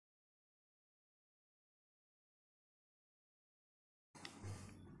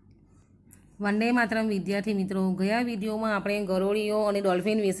વંદે માતરમ વિદ્યાર્થી મિત્રો, ગયા વિડીયોમાં આપણે ગરોળીઓ અને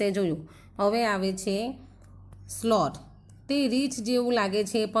ડોલ્ફિન વિશે જોયું. હવે આવે છે સ્લોથ. તે રીંછ જેવું લાગે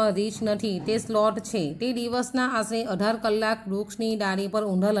છે પણ રીંછ નથી, તે સ્લોથ છે. તે દિવસના આશરે 18 કલાક વૃક્ષની ડાળી પર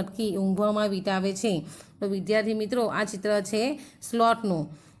ઊંધા લટકી ઊંઘવામાં વિતાવે છે. તો વિદ્યાર્થી મિત્રો, આ ચિત્ર છે સ્લોથનું.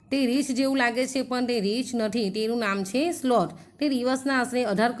 તે રીંછ જેવું લાગે છે પણ તે રીંછ નથી, તેનું નામ છે સ્લોથ. તે દિવસના આશરે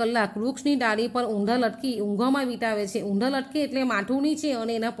 18 કલાક વૃક્ષની ડાળી પર ઊંધા લટકી ઊંઘવામાં વિતાવે છે. ઊંધા લટકે એટલે માથું નીચે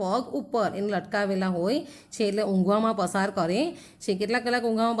અને એના પગ ઉપર એને લટકાવેલા હોય છે, એટલે ઊંઘવામાં પસાર કરે છે. કેટલા કલાક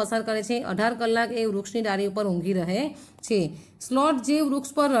ઊંઘવામાં પસાર કરે છે? 18 કલાક એ વૃક્ષની ડાળી ઉપર ઊંઘી રહે છે. સ્લોથ જે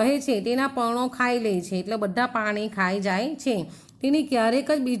વૃક્ષ પર રહે છે તેના પર્ણો ખાઈ લે છે, એટલે બધા પાણી ખાઈ જાય છે. તેને ક્યારેક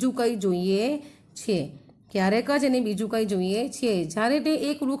જ બીજું કંઈ જોઈએ છે. ક્યારેક જ એને બીજું કંઈ જોઈએ છે. જ્યારે તે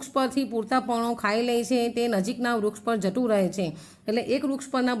એક વૃક્ષ પરથી પૂરતા પર્ણો ખાઈ લે છે, તે નજીકના વૃક્ષ પર જતું રહે છે. એટલે એક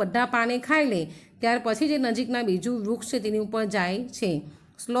વૃક્ષ પરના બધા પાને ખાઈ લે, ત્યાર પછી જે નજીકના બીજું વૃક્ષ છે તેની ઉપર જાય છે.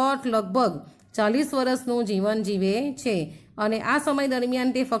 સ્લોથ લગભગ 40 વર્ષનું જીવન જીવે છે અને આ સમય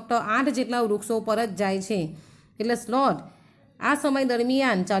દરમિયાન તે ફક્ત 8 જેટલા વૃક્ષો પર જ જાય છે. એટલે સ્લોથ આ સમય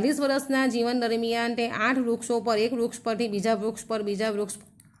દરમિયાન 40 વર્ષના જીવન દરમિયાન તે 8 વૃક્ષો પર, એક વૃક્ષ પરથી બીજા વૃક્ષ પર, બીજા વૃક્ષ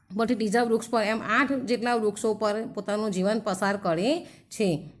પરથી ત્રીજા વૃક્ષ પર, એમ 8 જેટલા વૃક્ષો પર પોતાનું જીવન પસાર કરે છે.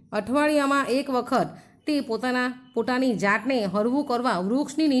 અઠવાડિયામાં એક વખત તે પોતાની જાતને હળવું કરવા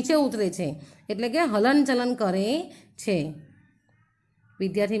વૃક્ષની નીચે ઉતરે છે, એટલે કે હલનચલન કરે છે.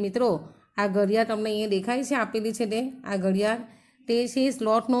 વિદ્યાર્થી મિત્રો, આ ઘડિયાળ તમને અહીંયા દેખાય છે, આપેલી છે તે આ ઘડિયાળ તે છે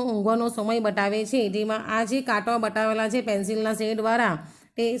સ્લોથનો ઊંઘવાનો સમય બતાવે છે. જેમાં આ જે કાંટા બતાવેલા છે પેન્સિલના શેડવાળા,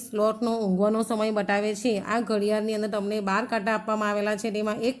 તે સ્લોથનો ઊંઘવાનો સમય બતાવે છે. આ ઘડિયાળની અંદર તમને 12 કાંટા આપવામાં આવેલા છે,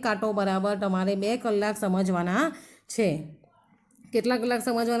 તેમાં એક કાંટો બરાબર તમારે 2 કલાક સમજવાના છે. કેટલા કલાક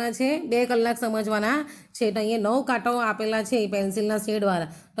સમજવાના છે? 2 કલાક સમજવાના છે. તો અહીંયા 9 કાંટો આપેલા છે પેન્સિલના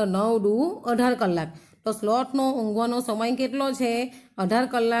શેડવાળા, તો 9 દુ 18 કલાક. તો સ્લોથનો ઊંઘવાનો સમય કેટલો છે? 18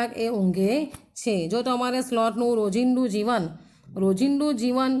 કલાક એ ઊંઘે છે. જો તમારે સ્લોથનું રોજિંદુ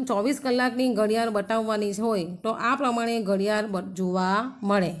જીવન 24 કલાકની ઘડિયાળ બતાવવાની હોય તો આ પ્રમાણે ઘડિયાળ જોવા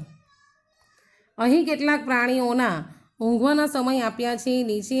મળે. અહીં કેટલાક પ્રાણીઓના ઊંઘવાના સમય આપ્યા છે.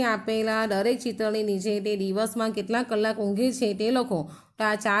 નીચે આપેલા દરેક ચિત્રની નીચે તે દિવસમાં કેટલા કલાક ઊંઘે છે તે લખો. તો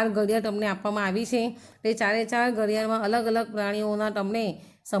આ 4 ઘડિયાળ તમને આપવામાં આવી છે. તે 4 ઘડિયાળમાં અલગ અલગ પ્રાણીઓના તમને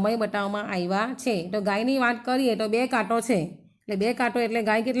સમય બતાવવામાં આવ્યા છે. તો ગાયની વાત કરીએ તો 2 કાંટો છે, એટલે 2 કાંટો એટલે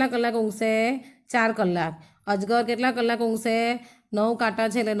ગાય કેટલા કલાક ઊંઘશે? 4 કલાક. અજગર કેટલા કલાક ઊંઘશે? 9 કાંટા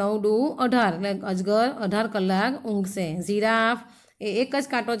છે એટલે 9 દુ 18, એટલે અજગર 18 કલાક ઊંઘશે. જીરાફ એ એક જ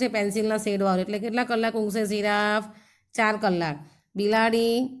કાંટો છે પેન્સિલના શેડવાળો, એટલે કેટલા કલાક ઊંઘશે જીરાફ? 4 કલાક.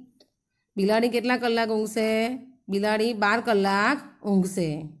 બિલાડી કેટલા કલાક ઊંઘશે? બિલાડી 12 કલાક ઊંઘશે.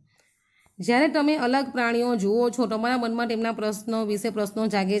 જ્યારે તમે અલગ પ્રાણીઓ જુઓ છો, તમારા મનમાં તેમના પ્રશ્નો વિશે પ્રશ્નો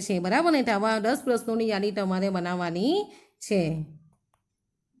જાગે છે, બરાબર ને? તો આવા 10 પ્રશ્નોની યાદી તમારે બનાવવાની છે.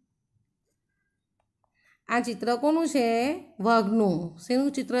 આ ચિત્ર કોનું છે? વાઘનું. શેનું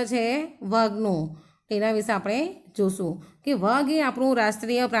ચિત્ર છે? વાઘનું. તેના વિશે આપણે જોશું કે વાઘ એ આપણું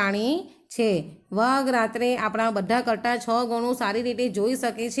રાષ્ટ્રીય પ્રાણી છે. વાઘ રાત્રે આપણા બધા કરતાં 6 ગણું સારી રીતે જોઈ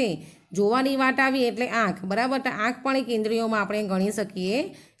શકે છે. જોવાની વાત આવી એટલે આંખ, બરાબર? તો આંખ પણ એક ઇન્દ્રિયોમાં આપણે ગણી શકીએ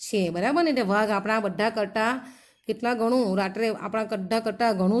છીએ, બરાબર ને? એટલે વાઘ આપણા બધા કરતાં કેટલા ગણું રાત્રે આપણા બધા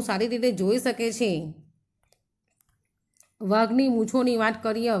કરતાં ઘણું સારી રીતે જોઈ શકે છે. વાઘની મૂછોની વાત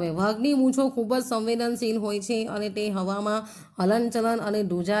કરીએ હવે. વાઘની મૂછો ખૂબ જ સંવેદનશીલ હોય છે અને તે હવામાં હલનચલન અને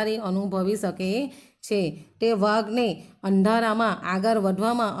ધ્રુજારી અનુભવી શકે છે. તે વાઘને અંધારામાં આગળ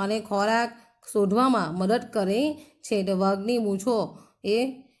વધવામાં અને ખોરાક શોધવામાં મદદ કરે છે. તે વાઘની મૂછો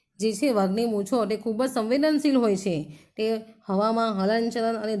વાઘની મૂછો તે ખૂબ જ સંવેદનશીલ હોય છે. તે હવામાં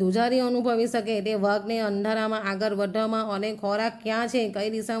હલનચલન અને ધ્રુજારી અનુભવી શકે. તે વાઘને અંધારામાં આગળ વધવામાં અને ખોરાક ક્યાં છે, કઈ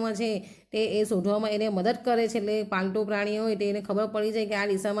દિશામાં છે તે શોધવામાં એને મદદ કરે છે. એટલે પાલતુ પ્રાણીઓ હોય તેને ખબર પડી જાય કે આ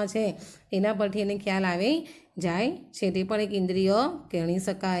દિશામાં છે, એના પરથી એને ખ્યાલ આવી જાય છે. તે પણ એક ઇન્દ્રિય ગણી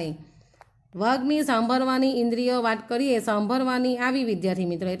શકાય. વાઘની સાંભળવાની ઇન્દ્રિય વાત કરીએ. સાંભળવાની આવી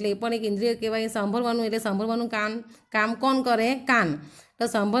વિદ્યાર્થી મિત્રો, એટલે એ પણ એક ઇન્દ્રિય કહેવાય. સાંભળવાનું એટલે સાંભળવાનું કામ કોણ કરે? કાન. તો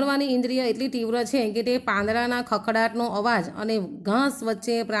સાંભળવાની ઇન્દ્રિય એટલી તીવ્ર છે કે તે પાંદડાના ખખડાટનો અવાજ અને ઘાસ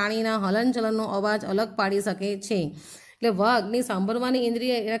વચ્ચે પ્રાણીના હલનચલનનો અવાજ અલગ પાડી શકે છે. એટલે વાઘની સાંભળવાની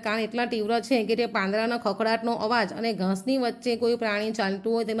ઇન્દ્રિય એના કાન એટલા તીવ્ર છે કે તે પાંદડાના ખખડાટનો અવાજ અને ઘાસની વચ્ચે કોઈ પ્રાણી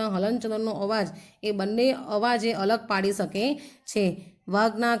ચાલતું હોય તેના હલનચલનનો અવાજ, એ બંને અવાજ એ અલગ પાડી શકે છે.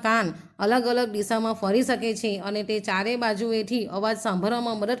 વાઘના કાન અલગ અલગ દિશામાં ફરી શકે છે અને તે 4 બાજુએથી અવાજ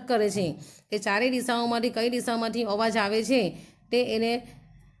સાંભળવામાં મદદ કરે છે. તે 4 દિશાઓમાંથી કઈ દિશામાંથી અવાજ આવે છે તે એને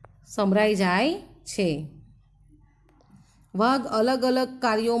સંભળાઈ જાય છે. વાઘ અલગ અલગ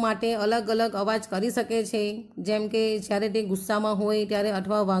કાર્યો માટે અલગ અલગ અવાજ કરી શકે છે. જેમ કે જ્યારે તે ગુસ્સામાં હોય ત્યારે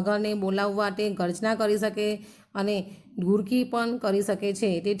અથવા વાઘરને બોલાવવા તે ગર્જના કરી શકે અને ઘુરકી પણ કરી શકે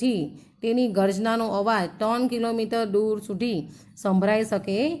છે. તેથી તેની ગર્જનાનો અવાજ 3 કિલોમીટર દૂર સુધી સંભળાઈ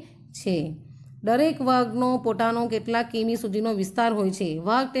શકે છે। દરેક વાઘનો પોતાનો કેટલાક કિમી સુધીનો વિસ્તાર હોય છે।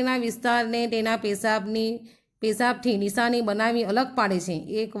 વાઘ તેના વિસ્તારને તેના પેશાબથી નિશાની બનાવી અલગ પાડે છે।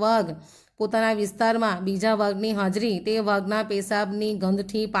 એક વાઘ પોતાના વિસ્તારમાં બીજા વાઘની હાજરી તે વાઘના પેશાબની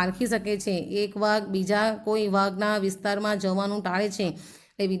ગંધથી પારખી શકે છે। એક વાઘ બીજા કોઈ વાઘના વિસ્તારમાં જવાનું ટાળે છે।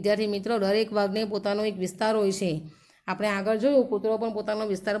 એટલે વિદ્યાર્થી મિત્રો, દરેક વાઘને પોતાનો એક વિસ્તાર હોય છે। આપણે આગળ જોયું, કૂતરો પણ પોતાનો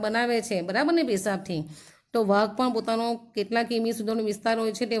વિસ્તાર બનાવે છે, બરાબર ને, પેશાબથી। તો વાઘ પણ પોતાનો કેટલા કિમી સુધીનો વિસ્તાર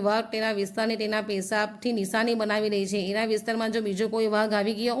હોય છે તે વાઘ તેના વિસ્તારને તેના પેશાબથી નિશાની બનાવી દે છે। એના વિસ્તારમાં જો બીજો કોઈ વાઘ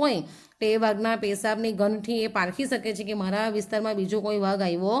આવી ગયો હોય તો એ વાઘના પેશાબની ગંધથી એ પારખી શકે છે કે મારા વિસ્તારમાં બીજો કોઈ વાઘ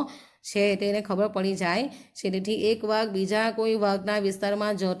આવ્યો છે, તેને ખબર પડી જાય છે। તેથી એક વાઘ બીજા કોઈ વાઘના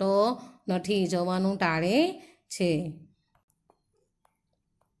વિસ્તારમાં જતો નથી, જવાનું ટાળે છે।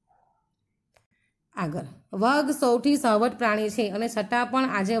 આગળ, વાઘ સૌથી સાવધ પ્રાણી છે અને છતાં પણ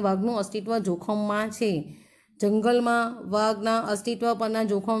આજે વાઘનું અસ્તિત્વ જોખમમાં છે। જંગલમાં વાઘના અસ્તિત્વ પરના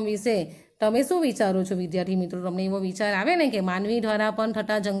જોખમ વિશે તમે શું વિચારો છો વિદ્યાર્થી મિત્રો? તમને એવો વિચાર આવે ને કે માનવી દ્વારા પણ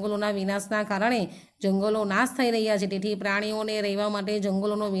થતા જંગલોના વિનાશના કારણે જંગલો નાશ થઈ રહ્યા છે, તેથી પ્રાણીઓને રહેવા માટે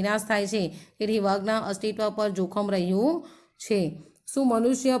જંગલોનો વિનાશ થાય છે, તેથી વાઘના અસ્તિત્વ પર જોખમ રહ્યું છે। શું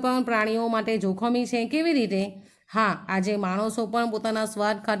મનુષ્ય પણ પ્રાણીઓ માટે જોખમી છે? કેવી રીતે? હા, આજે માણસો પણ પોતાના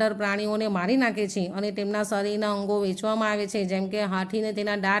સ્વાદ ખાતર પ્રાણીઓને મારી નાખે છે અને તેમના શરીરના અંગો વેચવામાં આવે છે, જેમ કે હાથીને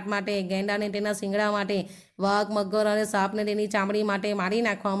તેના દાંત માટે, ગેંડાને તેના શિંગડા માટે, વાઘ, મગર અને સાપને તેની ચામડી માટે મારી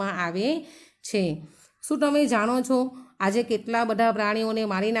નાખવામાં આવે છે। શું તમે જાણો છો આજે કેટલા બધા પ્રાણીઓને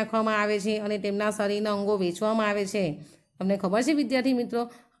મારી નાખવામાં આવે છે અને તેમના શરીરના અંગો વેચવામાં આવે છે? તમને ખબર છે વિદ્યાર્થી મિત્રો?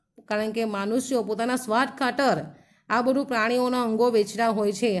 કારણ કે મનુષ્યો પોતાના સ્વાદ ખાતર આ બધું પ્રાણીઓના અંગો વેચતા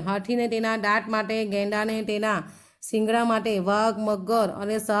હોય છે। હાથીને તેના દાંત માટે, ગેંડાને તેના શિંગડા માટે, વાઘ, મગર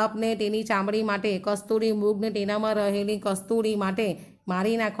અને સાપને તેની ચામડી માટે, કસ્તુરી મૃગને તેનામાં રહેલી કસ્તુરી માટે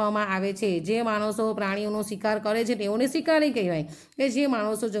મારી નાખવામાં આવે છે। જે માણસો પ્રાણીઓનો શિકાર કરે છે તેઓને શિકારી કહેવાય, કે જે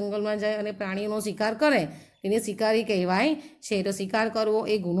માણસો જંગલમાં જાય અને પ્રાણીઓનો શિકાર કરે તેને શિકારી કહેવાય છે। તો શિકાર કરવો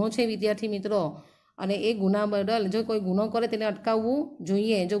એ ગુનો છે વિદ્યાર્થી મિત્રો, અને એ ગુના બદલ જો કોઈ ગુનો કરે તેને અટકાવવું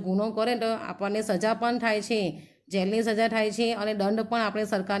જોઈએ। જો ગુનો કરે તો આપણને સજા પણ થાય છે, જેલની સજા થાય છે અને દંડ પણ આપણે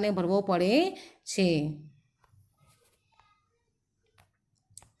સરકારને ભરવો પડે છે।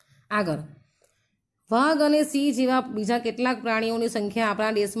 આગળ, વાઘ અને સિંહ જેવા બીજા કેટલાક પ્રાણીઓની સંખ્યા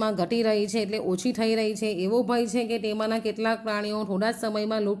આપણા દેશમાં ઘટી રહી છે, એટલે ઓછી થઈ રહી છે। એવો ભય છે કે તેમાંના કેટલાક પ્રાણીઓ થોડા જ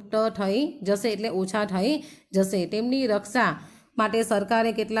સમયમાં લુપ્ત થઈ જશે, એટલે ઓછા થઈ જશે। તેમની રક્ષા માટે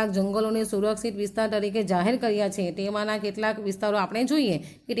સરકારે કેટલાક જંગલોને સુરક્ષિત વિસ્તાર તરીકે જાહેર કર્યા છે। તેમાંના કેટલાક વિસ્તારો આપણે જોઈએ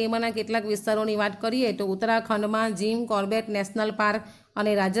કે તેમાંના કેટલાક વિસ્તારોની વાત કરીએ તો ઉત્તરાખંડમાં જીમ કોર્બેટ નેશનલ પાર્ક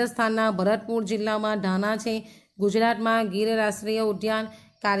અને રાજસ્થાનના ભરતપુર જિલ્લામાં ઢાના છે। ગુજરાતમાં ગીર રાષ્ટ્રીય ઉદ્યાન,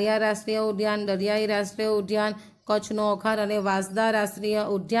 કારિયા રાષ્ટ્રીય ઉદ્યાન, દરિયાઈ રાષ્ટ્રીય ઉદ્યાન, કચ્છનો ઓખર અને વાંસદા રાષ્ટ્રીય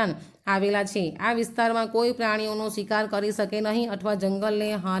ઉદ્યાન આવેલા છે। આ વિસ્તારમાં કોઈ પ્રાણીઓનો શિકાર કરી શકે નહીં અથવા જંગલને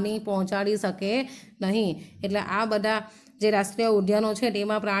હાનિ પહોંચાડી શકે નહીં। એટલે આ બધા જે રાષ્ટ્રીય ઉદ્યાનો છે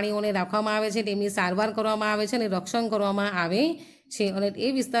તેમાં પ્રાણીઓને રાખવામાં આવે છે, તેમની સારવાર કરવામાં આવે છે અને રક્ષણ કરવામાં આવે છે, અને એ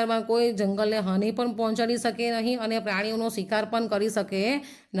વિસ્તારમાં કોઈ જંગલને હાનિ પણ પહોંચાડી શકે નહીં અને પ્રાણીઓનો શિકાર પણ કરી શકે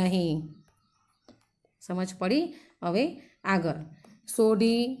નહીં। સમજ પડી? હવે આગળ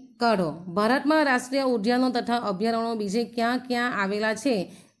શોધી કાઢો, ભારતમાં રાષ્ટ્રીય ઉદ્યાનો તથા અભયારણ્યો બીજે ક્યાં ક્યાં આવેલા છે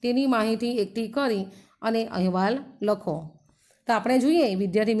તેની માહિતી એકઠી કરી અને અહેવાલ લખો। તો આપણે જોઈએ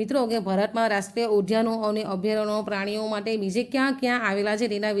વિદ્યાર્થી મિત્રો કે ભારતમાં રાષ્ટ્રીય ઉદ્યાનો અને અભયારણ્યો પ્રાણીઓ માટે બીજે ક્યાં ક્યાં આવેલા છે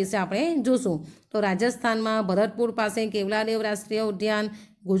તેના વિશે આપણે જોશું। તો રાજસ્થાનમાં ભરતપુર પાસે કેવલાદેવ રાષ્ટ્રીય ઉદ્યાન,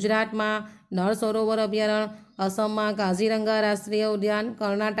 ગુજરાતમાં નળ સરોવર અભયારણ્ય, અસમમાં કાઝીરંગા રાષ્ટ્રીય ઉદ્યાન,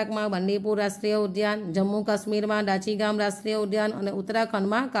 કર્ણાટકમાં બંદીપુર રાષ્ટ્રીય ઉદ્યાન, જમ્મુ કાશ્મીરમાં દાચીગામ રાષ્ટ્રીય ઉદ્યાન અને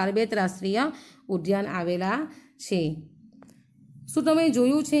ઉત્તરાખંડમાં કાર્બેત રાષ્ટ્રીય ઉદ્યાન આવેલા છે। શું તમે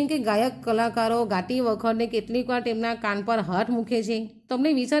જોયું છે કે ગાયક કલાકારો ગાતી વખતે કેટલીક વાર તેમના કાન પર હાથ મૂકે છે? તમને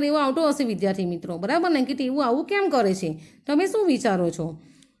વિચાર એવો આવતો હશે વિદ્યાર્થી મિત્રો, બરાબર ને, કે તેવું આવું કેમ કરે છે? તમે શું વિચારો છો?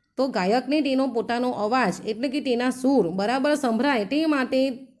 તો ગાયકને તેનો પોતાનો અવાજ એટલે કે તેના સૂર બરાબર સંભળાય તે માટે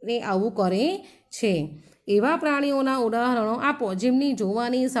તે આવું કરે છે। એવા પ્રાણીઓના ઉદાહરણો આપો જેમની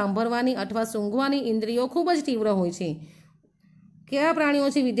જોવાની, સાંભળવાની અથવા સૂંઘવાની ઇન્દ્રિયો ખૂબ જ તીવ્ર હોય છે। કેવા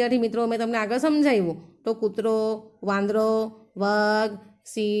પ્રાણીઓ છે વિદ્યાર્થી મિત્રો? મેં તમને આગળ સમજાવ્યું તો કૂતરો, વાંદરો, વાઘ,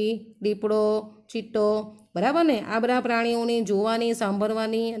 સિંહ, દીપડો, ચિત્તો, બરાબર ને, આ બધા પ્રાણીઓની જોવાની,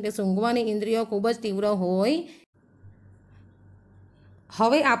 સાંભળવાની અને સૂંઘવાની ઇન્દ્રિયો ખૂબ જ તીવ્ર હોય।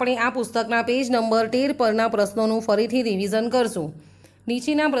 હવે આપણે આ પુસ્તકના પેજ નંબર 13 પરના પ્રશ્નોનું ફરીથી રિવિઝન કરશું।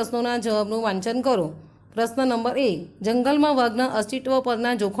 નીચેના પ્રશ્નોના જવાબનું વાંચન કરો પ્રશ્ન નંબર 1, જંગલમાં વાઘના અસ્તિત્વ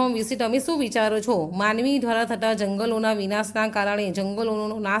પરના જોખમ વિશે તમે શું વિચારો છો? માનવી દ્વારા થતા જંગલોના વિનાશના કારણે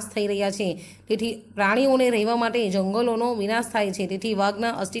જંગલોનો નાશ થઈ રહ્યા છે, તેથી પ્રાણીઓને રહેવા માટે જંગલોનો વિનાશ થાય છે, તેથી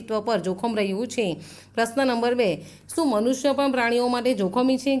વાઘના અસ્તિત્વ પર જોખમ રહ્યું છે. પ્રશ્ન નંબર 2, શું મનુષ્ય પણ પ્રાણીઓ માટે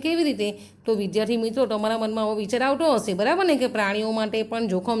જોખમી છે? કેવી રીતે? તો વિદ્યાર્થી મિત્રો, તમારા મનમાં આવો વિચાર આવતો હશે, બરાબર ને, કે પ્રાણીઓ માટે પણ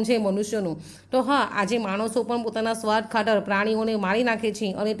જોખમ છે મનુષ્યનું. તો હા, આજે માણસો પણ પોતાના સ્વાદ ખાતર પ્રાણીઓને મારી નાખે છે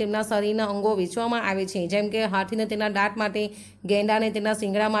અને તેમના શરીરના અંગો વેચવામાં આવે છે, જેમ કે હાથીને તેના દાંત માટે, ગેંડાને તેના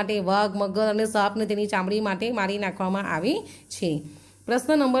શિંગડા માટે, વાઘ, મગર અને સાપને તેની ચામડી માટે મારી નાખવામાં આવે છે.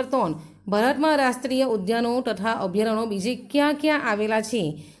 પ્રશ્ન નંબર 3, ભારતમાં રાષ્ટ્રીય ઉદ્યાનો તથા અભયારણ્યો બીજે ક્યાં ક્યાં આવેલા છે?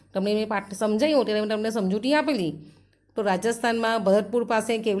 તમને મેં પાઠ સમજાવ્યો ત્યારે મેં તમને સમજૂતી આપેલી. તો રાજસ્થાનમાં ભરતપુર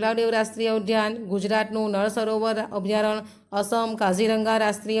પાસે કેવલાદેવ રાષ્ટ્રીય ઉદ્યાન, ગુજરાતનું નળ સરોવર અભયારણ્ય, અસમ કાઝીરંગા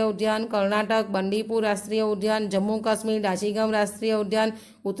રાષ્ટ્રીય ઉદ્યાન, કર્ણાટક બંદીપુર રાષ્ટ્રીય ઉદ્યાન, જમ્મુ કાશ્મીર દાચીગમ રાષ્ટ્રીય ઉદ્યાન,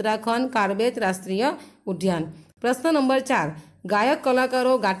 ઉત્તરાખંડ કાર્બેત રાષ્ટ્રીય ઉદ્યાન. પ્રશ્ન નંબર 4, ગાયક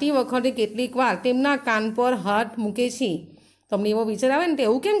કલાકારો ગાતી વખતે કેટલીક વાર તેમના કાન પર હાથ મૂકે છે. તમને એવો વિચાર આવે ને તે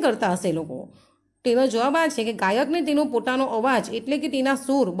એવું કેમ કરતા હશે લોકો? તેનો જવાબ આ છે કે ગાયકને તેનો પોતાનો અવાજ એટલે કે તેના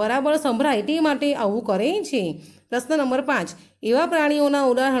સૂર બરાબર સંભળાય તે માટે આવું કરે છે. પ્રશ્ન નંબર 5, એવા પ્રાણીઓના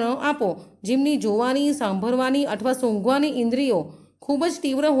ઉદાહરણો આપો જેમની જોવાની, સાંભળવાની અથવા સૂંઘવાની ઇન્દ્રિયો ખૂબ જ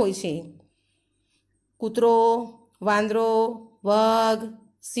તીવ્ર હોય છે. કૂતરો, વાંદરો, વાઘ,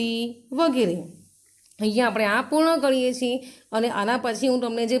 સિંહ વગેરે. અહીંયા આપણે આ પૂર્ણ કરીએ છીએ અને આના પછી હું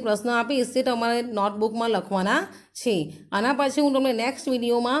તમને જે પ્રશ્ન આપીશ તે તમારે નોટબુકમાં લખવાના છે. આના પછી હું તમને નેક્સ્ટ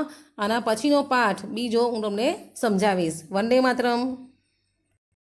વિડીયોમાં આના પછીનો પાઠ બીજો હું તમને સમજાવીશ. વંદે માતરમ.